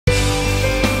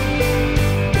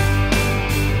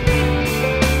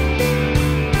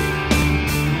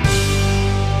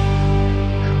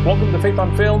Welcome to Faith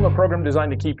on Film, a program designed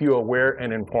to keep you aware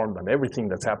and informed on everything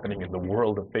that's happening in the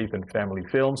world of faith and family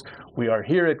films. We are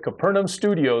here at Capernaum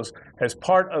Studios as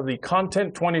part of the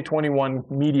Content 2021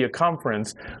 Media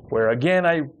Conference, where again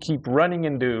I keep running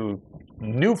into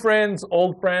new friends,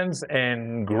 old friends,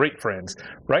 and great friends.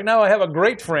 Right now I have a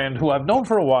great friend who I've known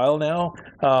for a while now,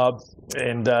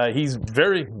 and you've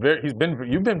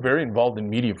been very involved in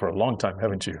media for a long time,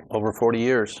 haven't you? Over 40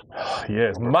 years.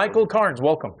 Yes. Michael Carnes,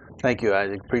 welcome. Thank you, I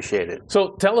appreciate it. So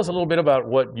tell us a little bit about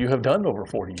what you have done over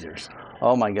 40 years.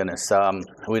 Oh my goodness,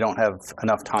 we don't have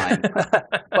enough time,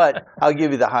 but I'll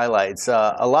give you the highlights.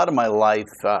 A lot of my life,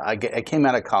 I came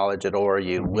out of college at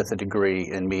ORU with a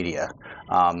degree in media.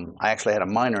 I actually had a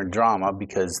minor in drama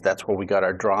because that's where we got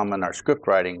our drama and our script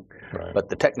writing, right. But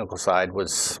the technical side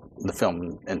was the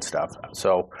film and stuff.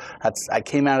 So I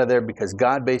came out of there because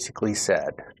God basically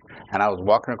said, and I was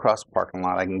walking across the parking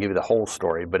lot. I can give you the whole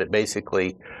story, but it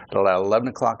basically, at about 11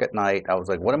 o'clock at night, I was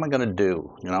like, what am I going to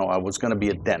do? You know, I was going to be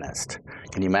a dentist.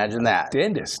 Can you imagine that?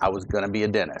 Dentist? I was going to be a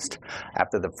dentist.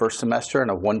 After the first semester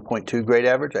and a 1.2 grade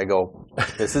average, I go,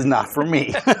 this is not for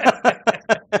me.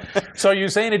 So you're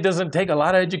saying it doesn't take a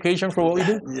lot of education for what we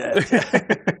do? Yes.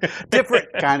 Different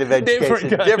kind of education.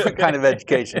 Different kind of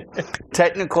education.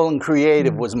 Technical and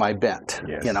creative was my bent.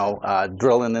 Yes. You know,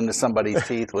 drilling into somebody's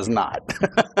teeth was not.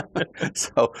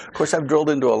 So, of course, I've drilled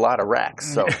into a lot of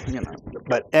racks. So, you know.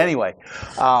 But anyway,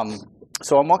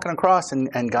 so I'm walking across,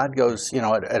 and God goes, you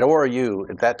know, at ORU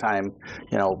at that time,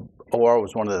 you know, OR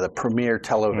was one of the premier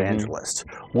televangelists.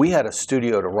 Mm-hmm. We had a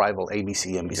studio to rival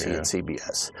ABC, NBC, and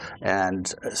CBS.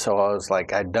 And so I was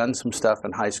like, I'd done some stuff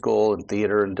in high school and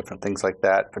theater and different things like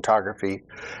that, photography.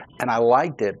 And I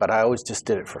liked it, but I always just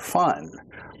did it for fun.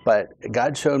 But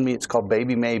God showed me, it's called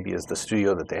Baby Maybe is the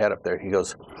studio that they had up there. He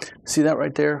goes, see that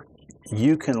right there?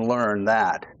 You can learn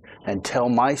that and tell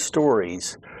my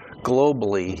stories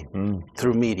globally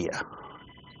through media.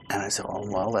 And I said, oh,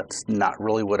 well, that's not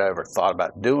really what I ever thought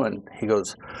about doing. He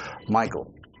goes,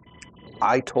 Michael,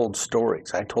 I told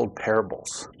stories. I told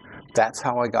parables. That's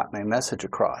how I got my message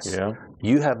across. Yeah.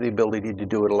 You have the ability to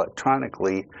do it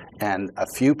electronically, and a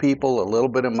few people, a little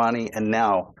bit of money, and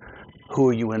now, who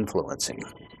are you influencing?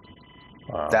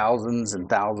 Wow. Thousands and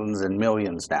thousands and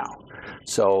millions now.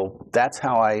 So that's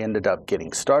how I ended up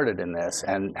getting started in this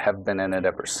and have been in it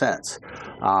ever since.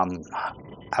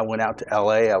 I went out to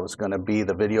LA. I was going to be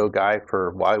the video guy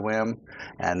for YWAM,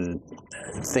 and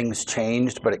things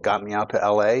changed, but it got me out to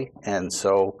LA. And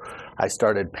so I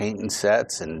started painting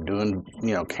sets and doing,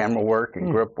 you know, camera work and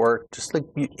grip work, just like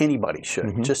anybody should.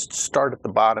 Mm-hmm. Just start at the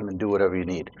bottom and do whatever you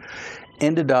need.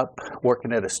 Ended up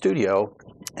working at a studio,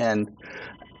 and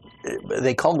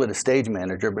they called it a stage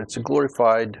manager, but it's a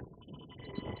glorified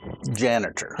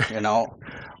janitor, you know.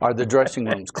 Are the dressing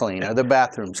rooms clean? Are the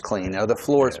bathrooms clean? Are the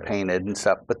floors painted and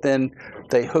stuff? But then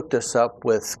they hooked us up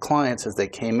with clients as they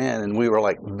came in, and we were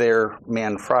like their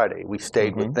Man Friday. We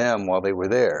stayed with them while they were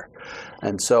there.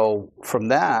 And so from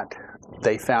that,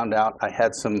 they found out I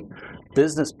had some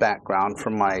business background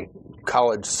from my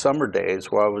college summer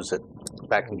days where I was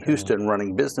back in Houston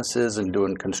running businesses and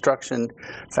doing construction.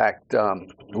 In fact,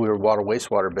 we were water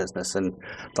wastewater business, and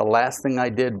the last thing I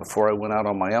did before I went out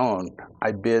on my own,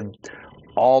 I bid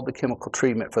all the chemical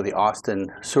treatment for the Austin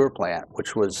sewer plant,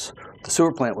 the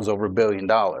sewer plant was over $1 billion.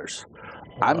 Wow.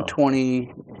 I'm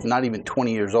 20, not even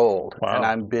 20 years old, and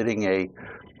I'm bidding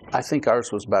I think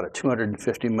ours was about a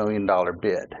 $250 million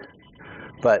bid.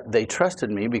 But they trusted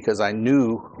me because I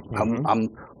knew I'm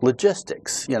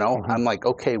logistics, you know. I'm like,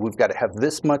 okay, we've got to have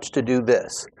this much to do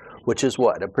this, which is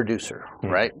what? A producer,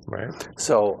 right? Right.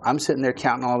 So I'm sitting there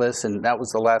counting all this, and that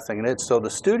was the last thing I did. So the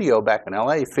studio back in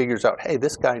LA figures out, hey,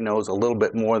 this guy knows a little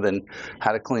bit more than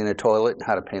how to clean a toilet and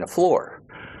how to paint a floor.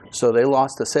 So they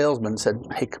lost the salesman and said,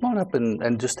 hey, come on up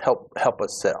and just help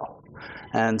us sell.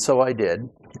 And so I did,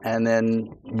 and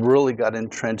then really got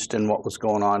entrenched in what was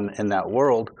going on in that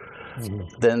world.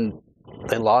 Then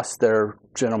they lost their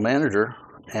general manager,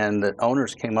 and the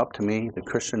owners came up to me, the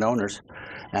Christian owners,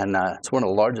 and it's one of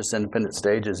the largest independent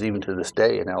stages even to this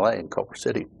day in LA, in Culver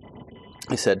City.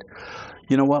 He said,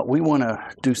 you know what, we want to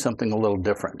do something a little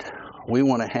different. We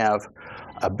want to have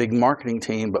a big marketing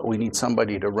team, but we need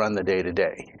somebody to run the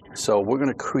day-to-day. So we're going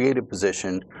to create a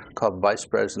position called Vice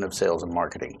President of Sales and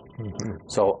Marketing.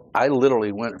 So I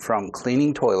literally went from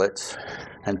cleaning toilets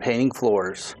and painting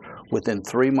floors. Within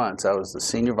 3 months, I was the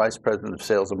Senior Vice President of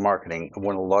Sales and Marketing of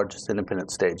one of the largest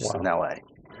independent stages in LA.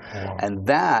 And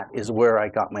that is where I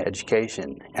got my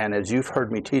education. And as you've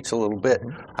heard me teach a little bit,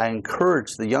 I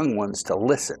encourage the young ones to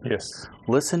listen. Yes.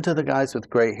 Listen to the guys with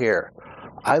gray hair.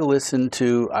 I listen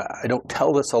to, I don't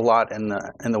tell this a lot in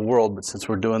the world, but since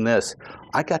we're doing this,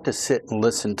 I got to sit and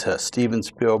listen to Steven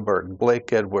Spielberg,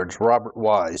 Blake Edwards, Robert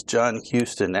Wise, John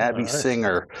Huston, Abby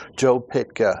Singer, Joe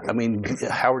Pytka, I mean,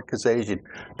 Howard Kazazian.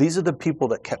 These are the people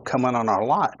that kept coming on our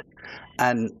lot.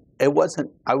 And it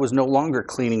wasn't, I was no longer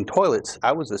cleaning toilets,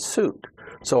 I was a suit.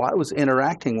 So I was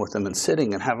interacting with them and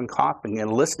sitting and having coffee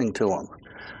and listening to them.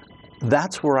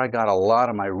 That's where I got a lot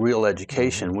of my real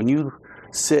education. When you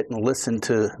sit and listen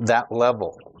to that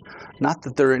level, not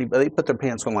that they're anybody, they put their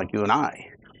pants on like you and I,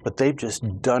 but they've just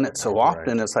done it so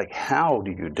often. It's like, how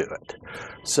do you do it?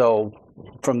 So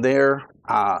from there,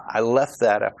 I left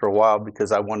that after a while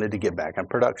because I wanted to get back in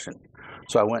production.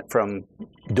 So I went from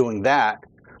doing that,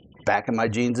 back in my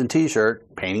jeans and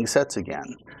t-shirt, painting sets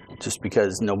again, just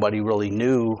because nobody really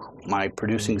knew my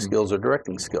producing skills or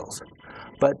directing skills.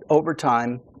 But over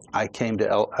time, I came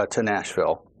to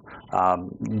Nashville,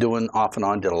 doing off and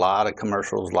on, did a lot of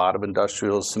commercials, a lot of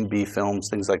industrials, some B films,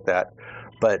 things like that.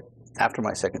 But after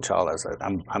my second child, I was like,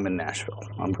 I'm in Nashville.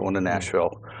 I'm going to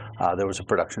Nashville. There was a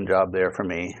production job there for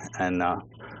me, and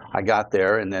I got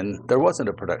there, and then there wasn't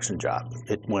a production job.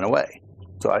 It went away.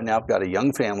 So I now have got a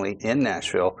young family in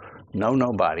Nashville, know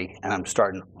nobody, and I'm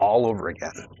starting all over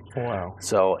again. Wow.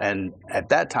 So, and at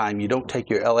that time, you don't take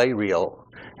your LA reel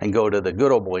and go to the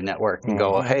Good Old Boy Network and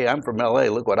go, hey, I'm from LA,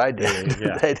 look what I did.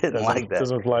 Yeah. They didn't like that.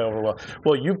 Doesn't fly over well.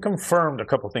 Well, you've confirmed a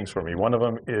couple things for me. One of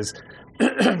them is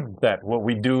that what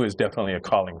we do is definitely a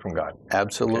calling from God.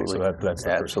 Absolutely. Okay, so that's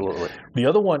the absolutely. First. The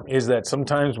other one is that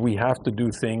sometimes we have to do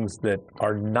things that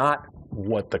are not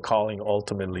what the calling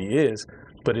ultimately is,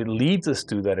 but it leads us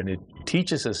to that, and it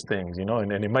teaches us things, you know,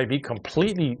 and it might be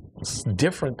completely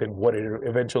different than what it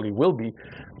eventually will be,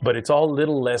 but it's all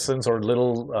little lessons or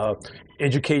little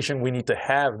education we need to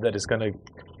have that is going to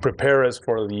prepare us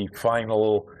for the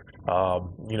final,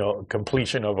 you know,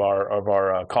 completion of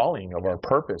our calling, of our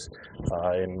purpose.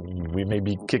 And we may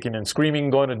be kicking and screaming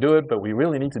going to do it, but we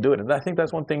really need to do it. And I think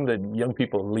that's one thing that young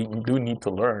people do need to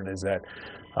learn is that,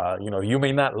 you know, you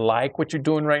may not like what you're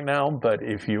doing right now, but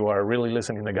if you are really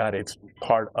listening to God, it's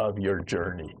part of your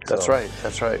journey. That's right.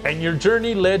 That's right. And your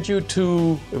journey led you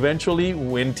to eventually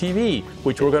Win TV,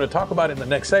 which we're going to talk about in the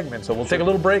next segment. So we'll take a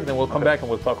little break, then we'll come back and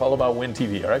we'll talk all about Win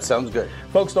TV. All right? Sounds good.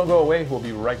 Folks, don't go away. We'll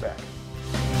be right back.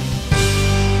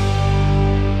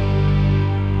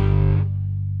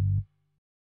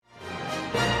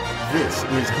 This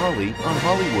is Holly on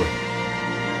Hollywood.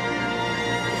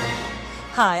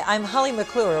 Hi, I'm Holly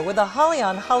McClure with a Holly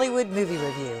on Hollywood movie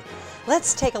review.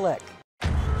 Let's take a look.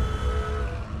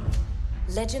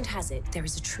 Legend has it there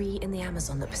is a tree in the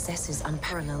Amazon that possesses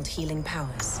unparalleled healing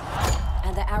powers.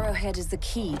 And the arrowhead is the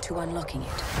key to unlocking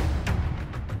it.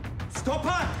 Stop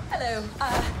her! Hello.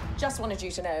 Just wanted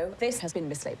you to know, this has been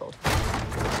mislabeled.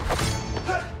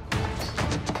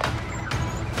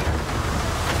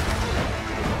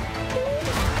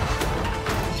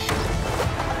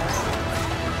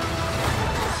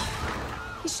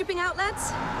 He's shipping out,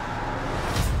 lads.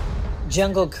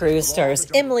 Jungle Cruise stars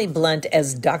Emily Blunt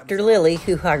as Dr. Lily,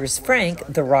 who hires Frank,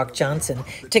 The Rock Johnson,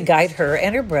 to guide her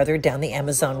and her brother down the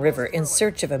Amazon River in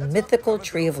search of a mythical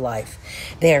tree of life.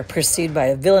 They are pursued by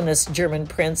a villainous German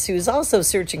prince who is also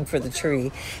searching for the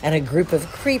tree, and a group of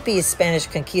creepy Spanish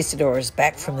conquistadors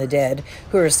back from the dead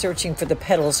who are searching for the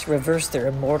petals to reverse their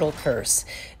immortal curse.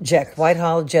 Jack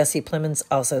Whitehall, Jesse Plemons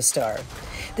also star.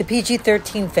 The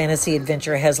PG-13 fantasy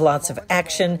adventure has lots of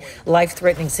action,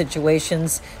 life-threatening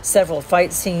situations, several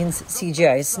fight scenes,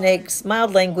 CGI snakes,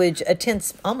 mild language, a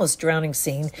tense, almost drowning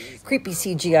scene, creepy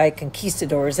CGI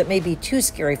conquistadors that may be too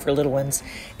scary for little ones,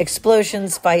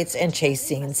 explosions, fights, and chase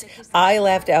scenes. I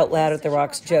laughed out loud at The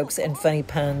Rock's jokes and funny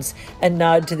puns, a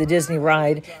nod to the Disney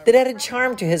ride that added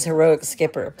charm to his heroic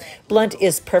skipper. Blunt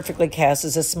is perfectly cast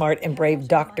as a smart and brave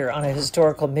doctor on a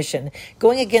historical mission,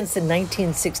 going against the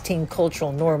 1916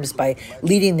 cultural norms by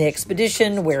leading the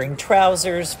expedition, wearing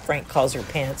trousers, Frank calls her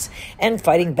pants, and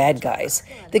fighting bad guys.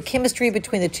 The chemistry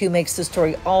between the two makes the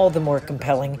story all the more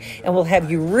compelling and will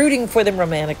have you rooting for them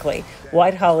romantically.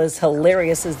 Whitehall is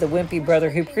hilarious as the wimpy brother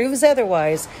who proves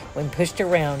otherwise when pushed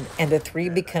around, and the three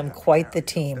become quite the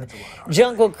team.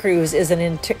 Jungle Cruise is an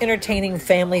entertaining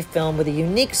family film with a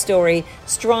unique story,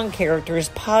 strong characters,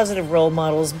 positive role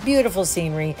models, beautiful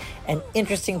scenery, and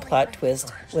interesting plot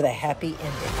twist with a happy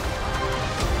ending.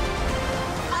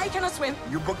 I cannot swim.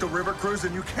 You booked a river cruise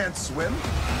and you can't swim?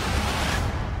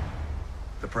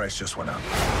 The price just went up.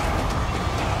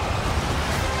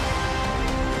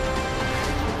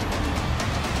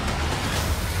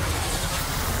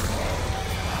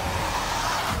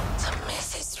 The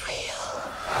myth is real.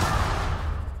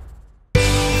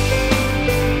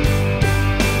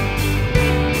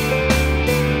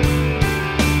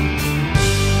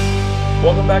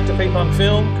 Welcome back to Faith on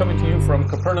Film, coming to you from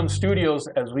Capernaum Studios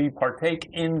as we partake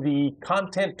in the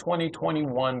Content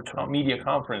 2021 Media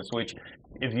Conference, which,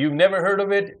 if you've never heard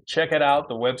of it, check it out.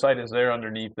 The website is there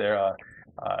underneath there.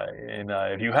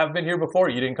 If you have been here before,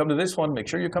 you didn't come to this one, make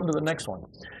sure you come to the next one.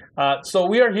 So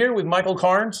we are here with Michael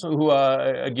Carnes, who,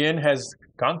 again, has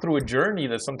gone through a journey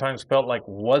that sometimes felt like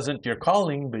wasn't your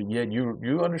calling, but yet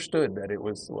you understood that it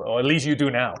was, or at least you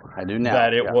do now. I do now.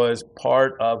 That it was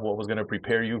part of what was going to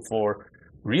prepare you for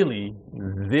really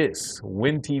this,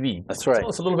 Win TV. That's right. Tell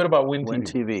us a little bit about Win TV. Win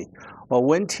TV. Well,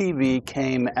 Win TV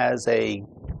came as a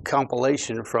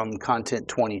compilation from Content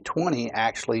 2020,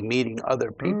 actually meeting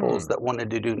other peoples that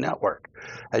wanted to do network.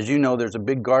 As you know, there's a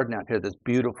big garden out here that's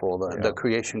beautiful, the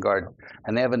Creation Garden,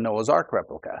 and they have a Noah's Ark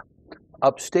replica.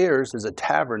 Upstairs is a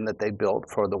tavern that they built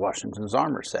for the Washington's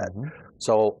Armor set.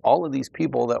 So all of these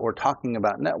people that were talking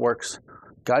about networks,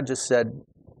 God just said,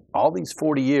 all these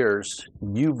 40 years,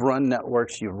 you've run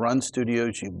networks, you've run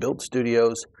studios, you've built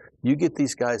studios, you get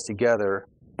these guys together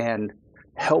and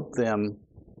help them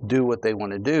do what they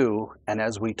want to do. And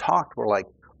as we talked, we're like,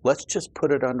 let's just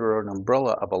put it under an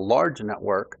umbrella of a large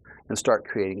network and start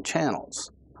creating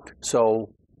channels. So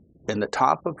in the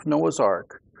top of Noah's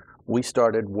Ark, we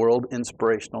started World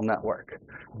Inspirational Network.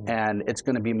 And it's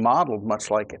going to be modeled much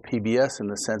like a PBS in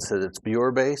the sense that it's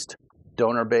viewer-based,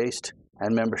 donor-based,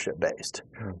 and membership-based.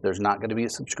 There's not going to be a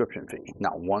subscription fee,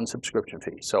 not one subscription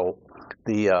fee. So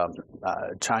the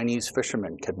Chinese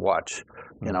fisherman could watch,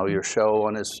 your show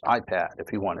on his iPad if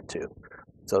he wanted to.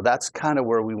 So that's kind of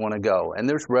where we want to go. And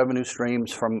there's revenue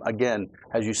streams from, again,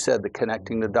 as you said, the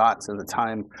connecting the dots and the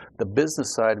time. The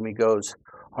business side of me goes,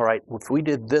 all right, if we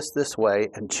did this way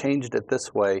and changed it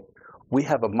this way, we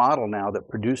have a model now that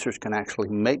producers can actually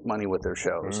make money with their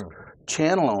shows.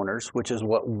 Channel owners, which is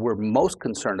what we're most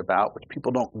concerned about, which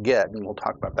people don't get, and we'll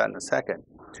talk about that in a second,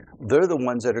 they're the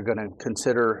ones that are going to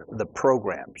consider the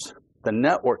programs. The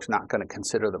network's not going to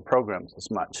consider the programs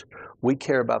as much. We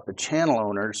care about the channel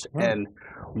owners and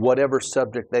whatever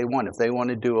subject they want. If they want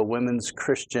to do a women's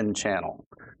Christian channel,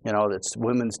 that's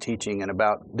women's teaching and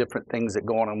about different things that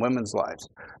go on in women's lives,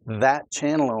 that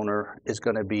channel owner is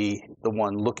going to be the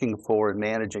one looking for and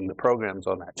managing the programs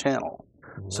on that channel.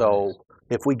 So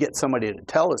if we get somebody to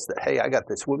tell us that, hey, I got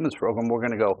this women's program, we're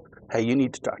going to go, hey, you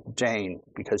need to talk to Jane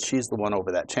because she's the one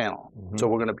over that channel. So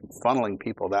we're going to be funneling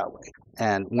people that way.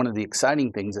 And one of the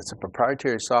exciting things, it's a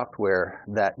proprietary software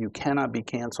that you cannot be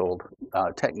canceled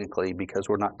technically because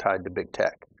we're not tied to big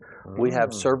tech. We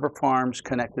have server farms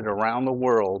connected around the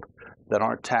world that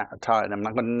aren't tied. I'm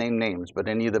not going to name names, but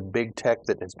any of the big tech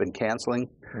that has been canceling,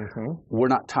 we're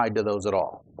not tied to those at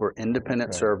all. We're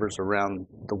independent servers around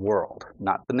the world,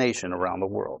 not the nation, around the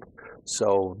world.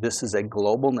 So this is a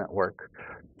global network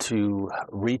to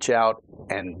reach out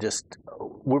and just,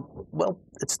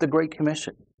 it's the Great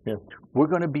Commission. We're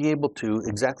going to be able to,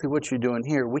 exactly what you're doing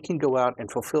here, we can go out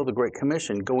and fulfill the Great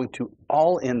Commission going to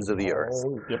all ends of the earth.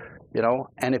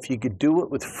 And if you could do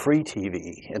it with free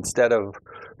TV instead of,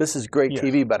 this is great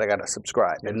TV, but I got to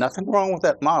subscribe. And nothing wrong with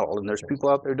that model, and there's people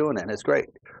out there doing it, and it's great.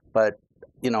 But,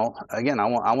 again, I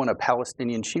want a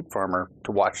Palestinian sheep farmer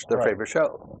to watch their favorite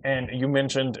show. And you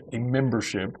mentioned a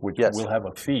membership, which will have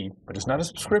a fee, but it's not a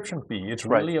subscription fee. It's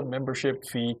really a membership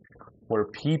fee where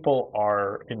people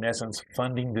are, in essence,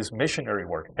 funding this missionary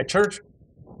work. At church,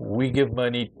 we give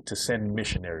money to send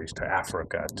missionaries to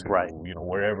Africa, to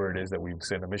wherever it is that we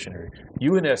send a missionary.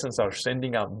 You, in essence, are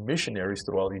sending out missionaries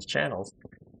through all these channels,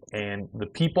 and the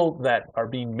people that are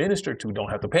being ministered to don't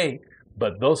have to pay,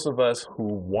 but those of us who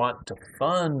want to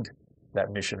fund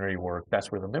that missionary work,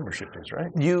 that's where the membership is,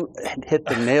 right? You hit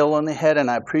the nail on the head, and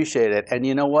I appreciate it. And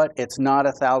you know what? It's not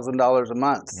 $1,000 a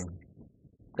month.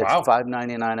 It's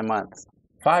 $5.99 a month.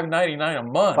 $5.99 a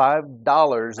month.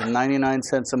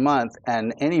 $5.99 a month,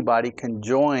 and anybody can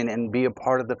join and be a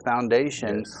part of the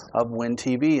foundation of Win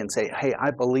TV and say, hey, I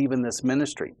believe in this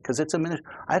ministry. Because it's a ministry.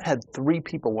 I've had 3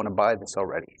 people want to buy this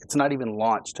already. It's not even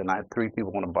launched, and I have 3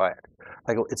 people want to buy it.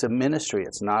 I go, it's a ministry.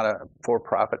 It's not a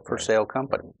for-profit, for-sale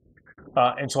company.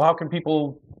 And so how can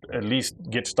people at least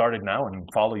get started now and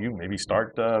follow you, maybe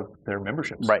start their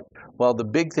memberships? Right. Well, the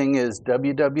big thing is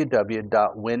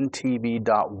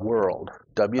www.wintv.world.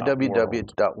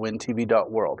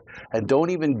 www.wintv.world. And don't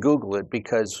even Google it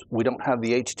because we don't have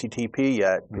the HTTP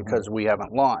yet because we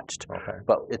haven't launched.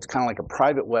 But it's kind of like a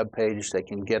private web page. They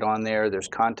can get on there. There's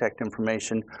contact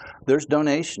information. There's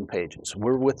donation pages.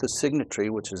 We're with the Signatory,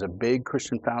 which is a big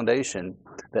Christian foundation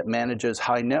that manages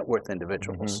high net worth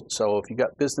individuals. So if you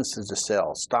got businesses to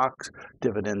sell, stocks,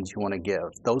 dividends you want to give,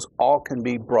 those all can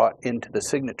be brought into the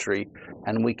Signatory,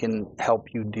 and we can help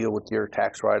you deal with your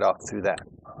tax write-off through that.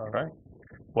 All right.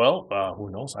 Well, who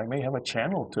knows? I may have a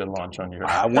channel to launch on your.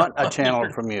 I want a channel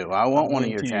from you. I want one of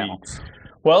your TV. channels.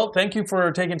 Well, thank you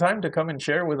for taking time to come and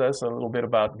share with us a little bit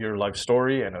about your life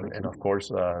story and of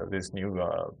course, this new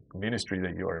ministry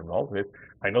that you are involved with.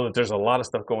 I know that there's a lot of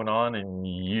stuff going on, and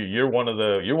you're one of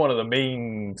the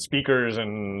main speakers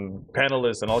and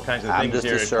panelists and all kinds of things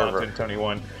here at Content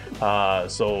 21.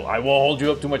 So I won't hold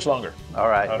you up too much longer. All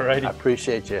right. All righty. I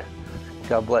appreciate you.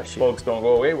 God bless you. Folks, don't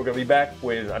go away. We're going to be back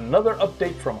with another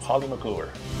update from Holly McClure.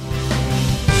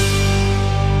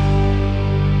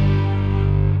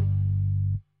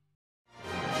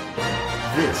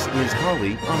 This is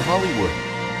Holly on Hollywood.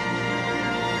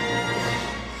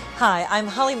 Hi, I'm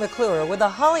Holly McClure with a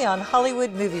Holly on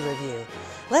Hollywood movie review.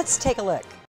 Let's take a look.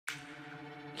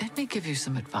 Let me give you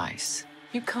some advice.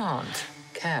 You can't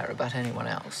care about anyone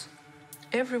else.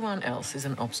 Everyone else is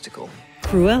an obstacle.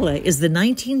 Cruella is the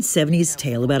 1970s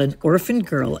tale about an orphan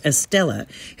girl, Estella,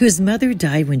 whose mother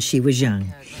died when she was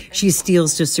young. She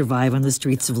steals to survive on the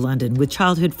streets of London with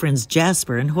childhood friends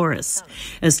Jasper and Horace.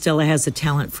 Estella has a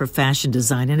talent for fashion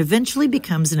design and eventually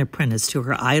becomes an apprentice to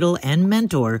her idol and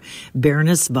mentor,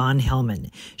 Baroness von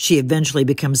Hellman. She eventually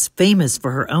becomes famous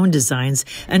for her own designs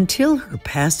until her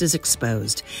past is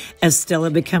exposed. Estella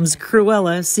becomes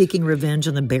Cruella, seeking revenge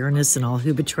on the Baroness and all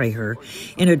who betray her.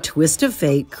 In a twist of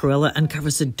fate, Cruella uncovers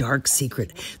a dark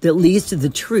secret that leads to the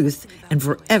truth and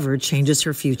forever changes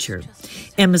her future.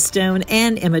 Emma Stone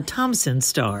and Emma Thompson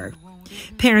star.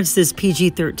 Parents, this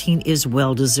PG-13 is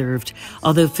well-deserved.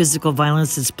 Although physical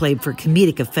violence is played for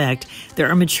comedic effect, there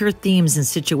are mature themes and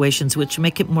situations which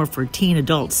make it more for teen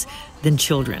adults than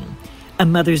children. A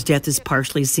mother's death is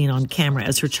partially seen on camera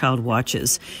as her child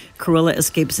watches. Cruella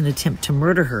escapes an attempt to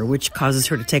murder her, which causes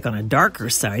her to take on a darker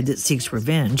side that seeks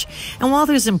revenge. And while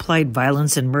there's implied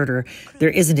violence and murder,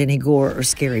 there isn't any gore or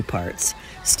scary parts.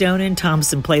 Stone and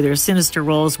Thompson play their sinister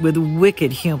roles with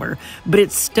wicked humor, but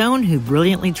it's Stone who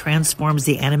brilliantly transforms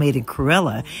the animated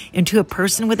Cruella into a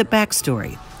person with a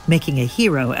backstory, making a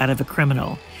hero out of a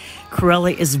criminal.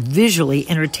 Cruella is visually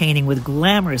entertaining with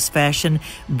glamorous fashion,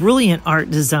 brilliant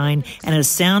art design, and a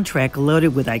soundtrack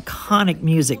loaded with iconic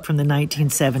music from the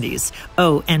 1970s.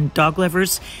 Oh, and dog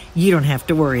lovers, you don't have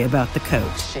to worry about the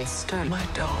coat. She stole my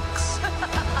dogs.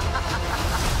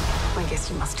 I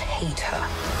guess you must hate her.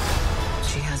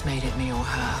 She has made it me or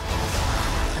her,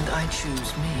 and I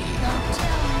choose me.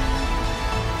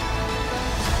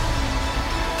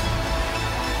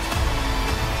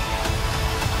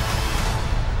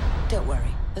 Don't worry,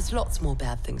 there's lots more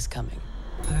bad things coming.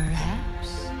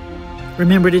 Perhaps.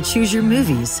 Remember to choose your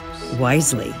movies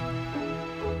wisely.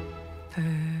 Perhaps.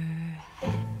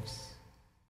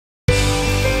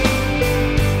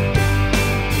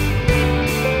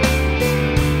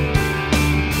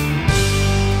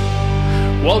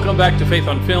 Welcome back to Faith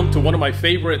on Film, to one of my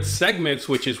favorite segments,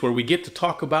 which is where we get to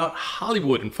talk about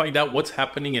Hollywood and find out what's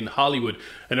happening in Hollywood.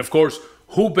 And of course,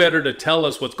 who better to tell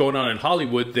us what's going on in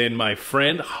Hollywood than my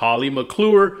friend Holly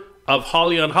McClure of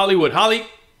Holly on Hollywood. Holly,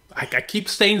 I keep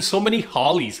saying so many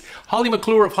Hollies. Holly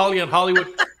McClure of Holly on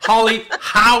Hollywood. Holly,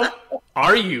 how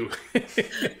are you?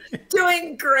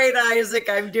 Doing great, Isaac.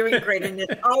 I'm doing great, and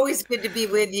it's always good to be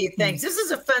with you. Thanks. This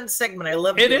is a fun segment. I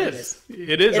love doing this.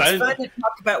 It is. It's fun to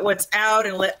talk about what's out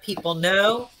and let people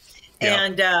know. Yeah.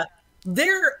 And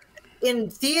they're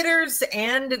in theaters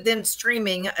and then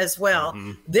streaming as well.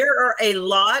 Mm-hmm. There are a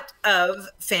lot of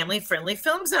family-friendly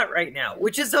films out right now,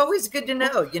 which is always good to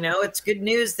know. You know, it's good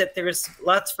news that there's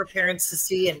lots for parents to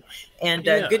see and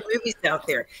good movies out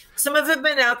there. Some of them have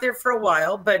been out there for a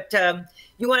while, but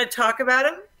you want to talk about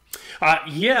them?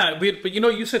 Yeah, but you know,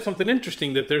 you said something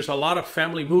interesting, that there's a lot of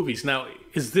family movies. Now,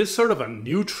 is this sort of a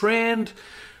new trend?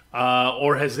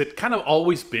 Or has it kind of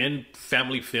always been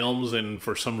family films, and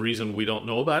for some reason we don't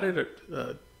know about it?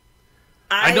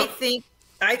 I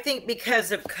think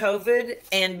because of COVID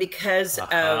and because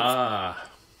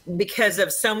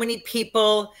of so many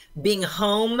people being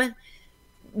home,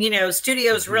 you know,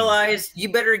 studios realized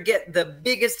you better get the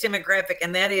biggest demographic,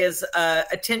 and that is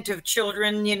attentive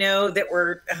children, you know, that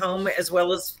were home as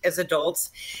well as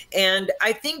adults. And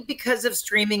I think because of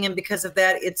streaming and because of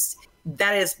that,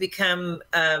 that has become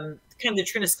kind of the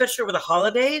trend, especially over the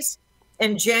holidays.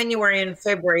 And January and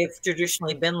February have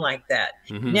traditionally been like that.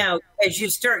 Mm-hmm. Now, as you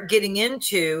start getting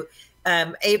into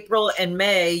April and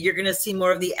May, you're going to see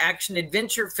more of the action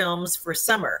adventure films for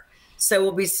summer. So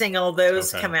we'll be seeing all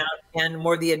those come out, and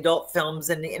more of the adult films,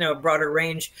 and, you know, a broader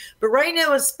range. But right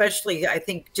now, especially, I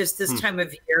think just this time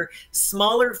of year,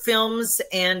 smaller films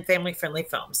and family-friendly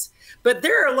films. But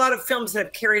there are a lot of films that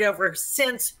have carried over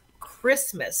since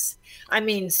Christmas, I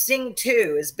mean, Sing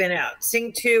 2 has been out.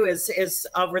 Sing 2 is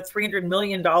over $300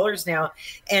 million now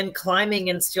and climbing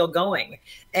and still going.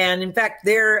 And in fact,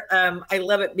 I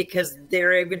love it because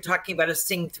they're even talking about a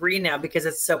Sing 3 now because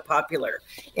it's so popular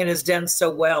and has done so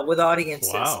well with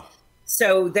audiences. Wow.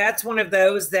 So that's one of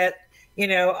those that, you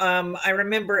know, I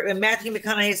remember Matthew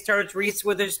McConaughey stars Reese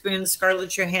Witherspoon,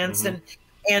 Scarlett Johansson,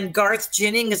 and Garth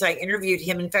Jennings. I interviewed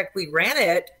him. In fact, we ran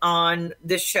it on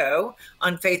the show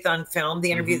on Faith on Film,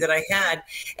 the interview that I had.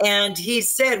 And he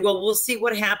said, well, we'll see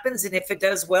what happens. And if it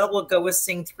does well, we'll go with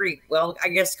Sing 3. Well, I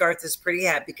guess Garth is pretty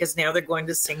happy because now they're going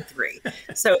to Sing 3.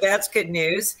 So that's good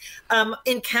news.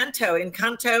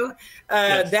 Encanto,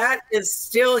 Yes. that is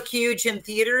still huge in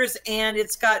theaters. And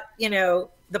it's got, you know,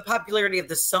 the popularity of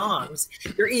the songs.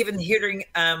 You're even hearing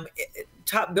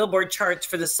top Billboard charts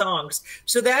for the songs.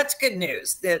 So that's good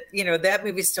news that, you know, that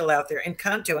movie's still out there,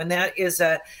 Encanto. And that is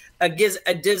a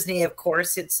Disney, of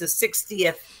course. It's the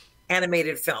 60th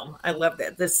animated film. I love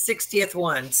that. The 60th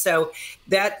one. So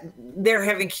that they're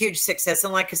having huge success.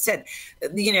 And like I said,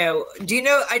 you know,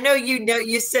 I know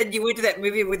you said you went to that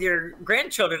movie with your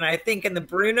grandchildren, I think, in the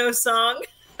Bruno song.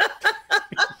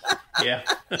 Yeah.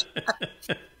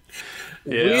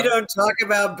 We don't talk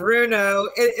about Bruno.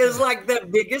 It is like the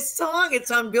biggest song. It's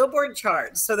on Billboard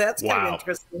charts. So that's kind of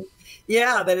interesting.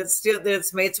 Yeah, that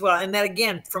it's made so well. And that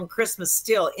again, from Christmas,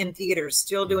 still in theaters,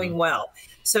 still doing well.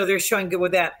 So they're showing good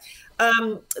with that.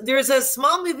 There's a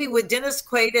small movie with Dennis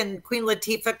Quaid and Queen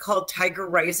Latifah called Tiger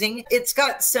Rising. It's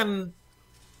got some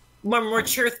more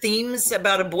mature themes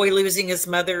about a boy losing his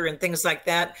mother and things like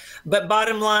that. But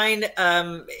bottom line,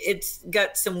 it's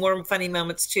got some warm, funny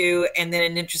moments too, and then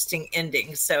an interesting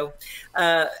ending. So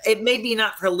it may be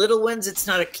not for little ones. It's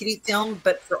not a kiddie film,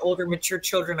 but for older, mature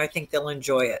children, I think they'll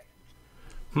enjoy it.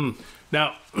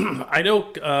 Now, I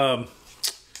know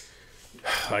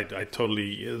I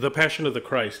totally, The Passion of the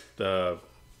Christ. Mel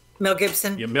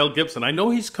Gibson? Yeah, Mel Gibson. I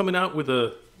know he's coming out with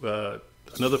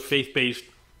another faith-based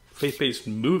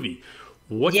movie.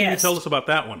 What can you tell us about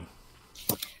that one?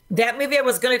 That movie I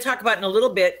was going to talk about in a little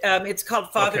bit. It's called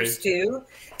Father Stew,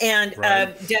 and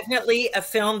definitely a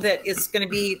film that is going to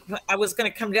be. I was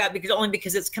going to come to that only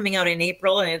because it's coming out in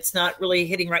April and it's not really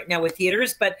hitting right now with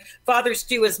theaters. But Father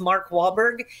Stew is Mark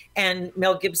Wahlberg and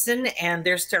Mel Gibson, and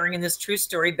they're starring in this true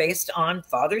story based on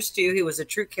Father Stew, who was a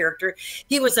true character.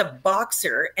 He was a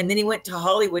boxer, and then he went to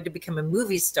Hollywood to become a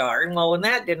movie star. And well, when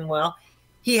that didn't well,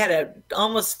 he had an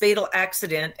almost fatal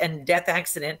death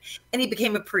accident, and he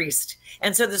became a priest.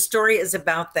 And so the story is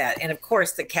about that. And of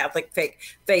course, the Catholic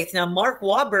faith. Now, Mark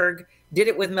Wahlberg did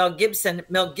it with Mel Gibson.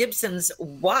 Mel Gibson's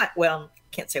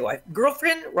can't say wife,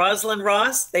 girlfriend, Rosalind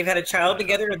Ross. They've had a child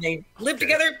together and they live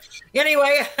together.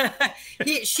 Anyway,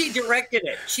 she directed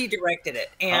it. She directed it.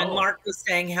 And Mark was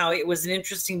saying how it was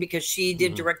interesting because she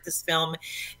did direct this film,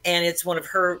 and it's one of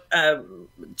her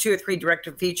 2 or 3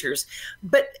 director features.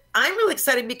 But I'm really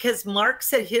excited because Mark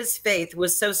said his faith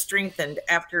was so strengthened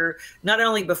after, not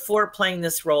only before playing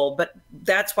this role, but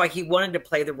that's why he wanted to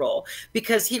play the role,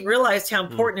 because he realized how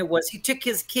important it was. He took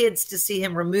his kids to see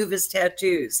him remove his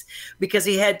tattoos because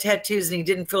he had tattoos and he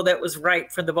didn't feel that was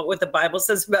right for what the Bible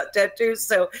says about tattoos.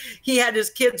 So he had his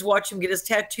kids watch him get his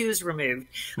tattoos removed.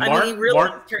 Mark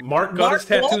got his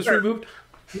tattoos removed?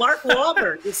 Mark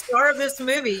Wahlberg, the star of this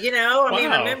movie, you know, I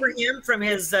mean, remember him from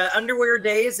his underwear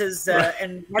days as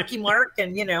and Marky Mark,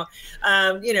 and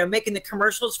making the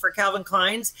commercials for Calvin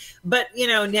Klein's. But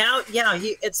now,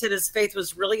 it said his faith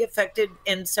was really affected,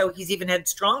 and so he's even had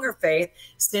stronger faith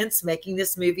since making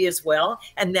this movie as well,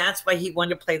 and that's why he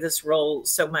wanted to play this role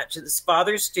so much. This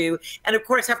Father Stew, and of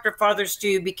course, after Father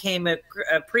Stew became a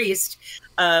priest,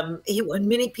 he won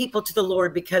many people to the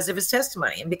Lord because of his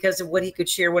testimony and because of what he could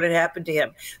share, what had happened to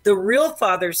him. The real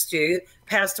Father Stew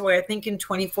passed away, I think, in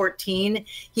 2014.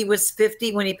 He was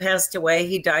 50 when he passed away.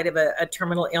 He died of a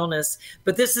terminal illness.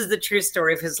 But this is the true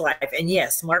story of his life. And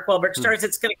yes, Mark Wahlberg stars.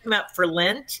 It's going to come out for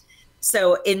Lent.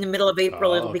 So in the middle of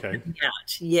April, it'll be coming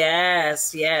out.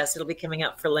 Yes, it'll be coming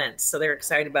out for Lent. So they're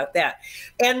excited about that.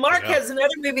 And Mark has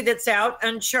another movie that's out,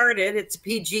 Uncharted. It's a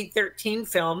PG-13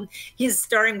 film. He's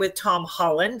starring with Tom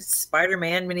Holland,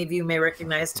 Spider-Man. Many of you may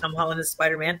recognize Tom Holland as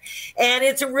Spider-Man. And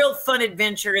it's a real fun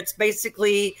adventure. It's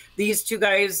basically these two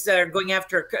guys are going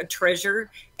after a treasure,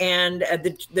 and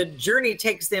the journey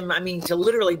takes them, I mean, to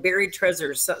literally buried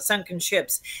treasures, sunken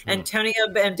ships. Antonio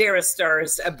Banderas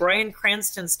stars, Bryan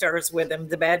Cranston stars with them,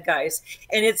 the bad guys,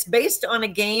 and it's based on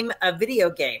a video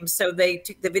game. So they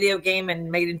took the video game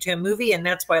and made it into a movie, and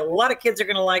that's why a lot of kids are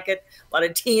going to like it. A lot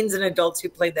of teens and adults who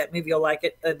played that movie will like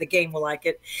it. The game will like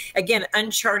it. Again,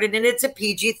 Uncharted, and it's a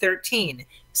PG-13.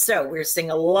 So we're seeing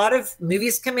a lot of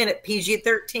movies come in at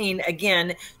PG-13,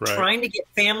 again, trying to get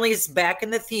families back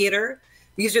in the theater.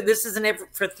 This is an effort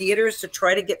for theaters to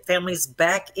try to get families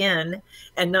back in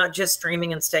and not just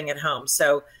streaming and staying at home.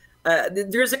 So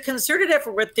there's a concerted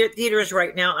effort with theaters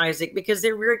right now, Isaac, because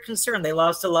they're very concerned. They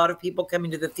lost a lot of people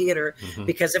coming to the theater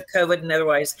because of COVID and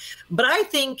otherwise. But I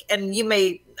think, and you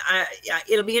may,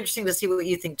 it'll be interesting to see what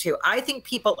you think too. I think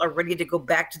people are ready to go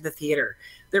back to the theater.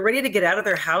 They're ready to get out of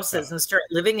their houses and start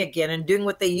living again and doing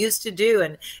what they used to do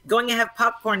and going and have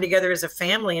popcorn together as a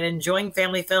family and enjoying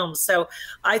family films. So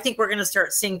I think we're going to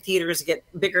start seeing theaters get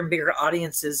bigger and bigger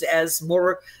audiences as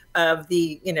more of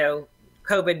the,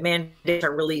 COVID mandates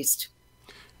are released.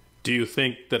 Do you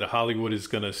think that Hollywood is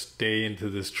going to stay into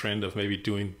this trend of maybe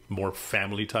doing more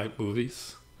family type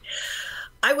movies?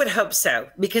 I would hope so,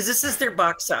 because this is their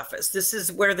box office. This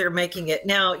is where they're making it.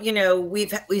 Now,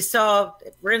 we saw,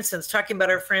 for instance, talking about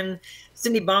our friend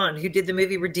Cindy Bond, who did the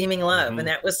movie Redeeming Love, and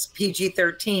that was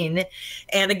PG-13.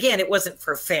 And again, it wasn't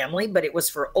for family, but it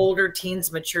was for older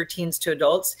teens, mature teens to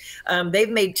adults. They've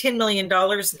made $10 million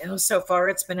now so far.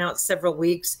 It's been out several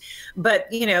weeks. But,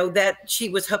 that she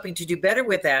was hoping to do better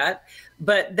with that.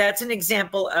 But that's an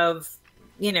example of,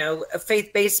 a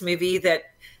faith-based movie that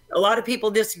a lot of people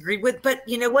disagreed with, but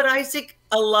you know what, Isaac?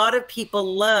 A lot of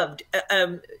people loved.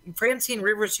 Francine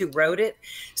Rivers, who wrote it,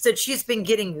 said she's been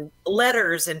getting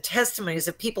letters and testimonies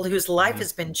of people whose life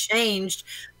has been changed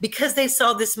because they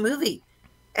saw this movie.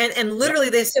 And literally,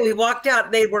 they said we walked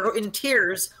out, they were in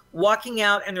tears walking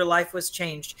out, and their life was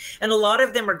changed. And a lot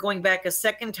of them are going back a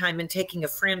second time and taking a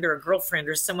friend or a girlfriend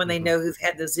or someone they know who've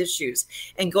had those issues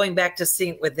and going back to see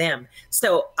it with them.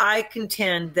 So I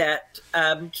contend that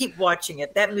keep watching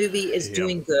it. That movie is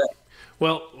doing good.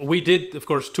 Well, we did, of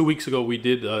course, 2 weeks ago, we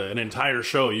did an entire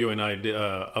show, you and I,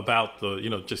 about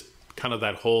the, just kind of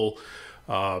that whole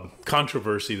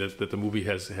controversy that the movie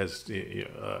has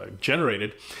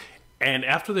generated. And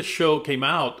after the show came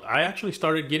out, I actually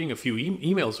started getting a few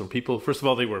emails from people. First of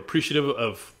all, they were appreciative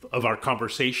of our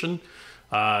conversation.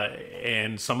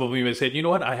 And some of them even said, you know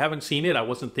what, I haven't seen it. I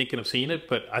wasn't thinking of seeing it,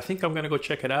 but I think I'm going to go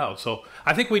check it out. So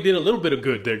I think we did a little bit of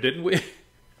good there, didn't we?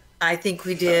 I think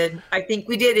we did. I think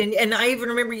we did. And I even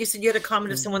remember you said you had a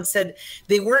comment if someone said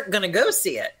they weren't going to go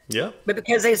see it. Yeah. But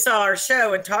because they saw our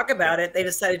show and talk about it, they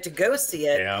decided to go see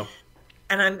it. Yeah.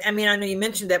 And I mean, I know you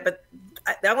mentioned that, but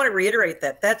I want to reiterate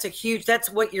that. That's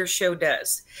what your show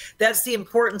does. That's the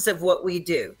importance of what we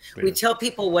do. Yeah. We tell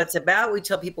people what's about. We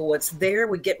tell people what's there.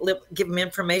 We give them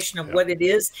information of what it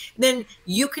is. Then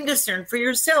you can discern for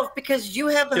yourself because you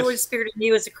have the Holy Spirit in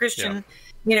you as a Christian. Yeah.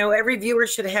 Every viewer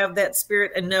should have that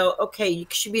spirit and know, okay, you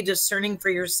should be discerning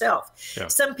for yourself. Yeah.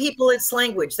 Some people, it's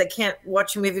language. They can't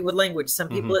watch a movie with language. Some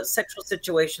people, it's sexual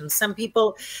situations. Some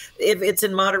people, if it's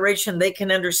in moderation, they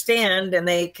can understand and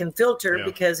they can filter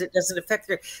because it doesn't affect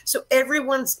their... So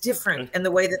everyone's different in the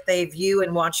way that they view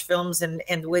and watch films and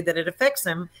the way that it affects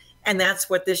them. And that's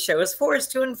what this show is for, is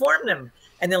to inform them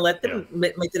and then let them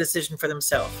make the decision for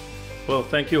themselves. Well,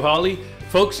 thank you, Holly.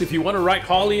 Folks, if you want to write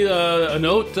Holly a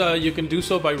note, you can do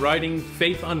so by writing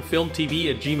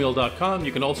faithonfilmtv@gmail.com.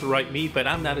 You can also write me, but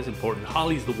I'm not as important.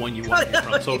 Holly's the one you want to hear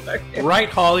from. So write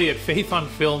Holly at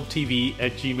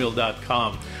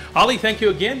faithonfilmtv@gmail.com. Holly, thank you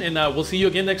again, and we'll see you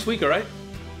again next week, all right?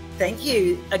 Thank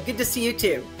you. Good to see you,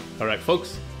 too. All right,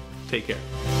 folks, take care.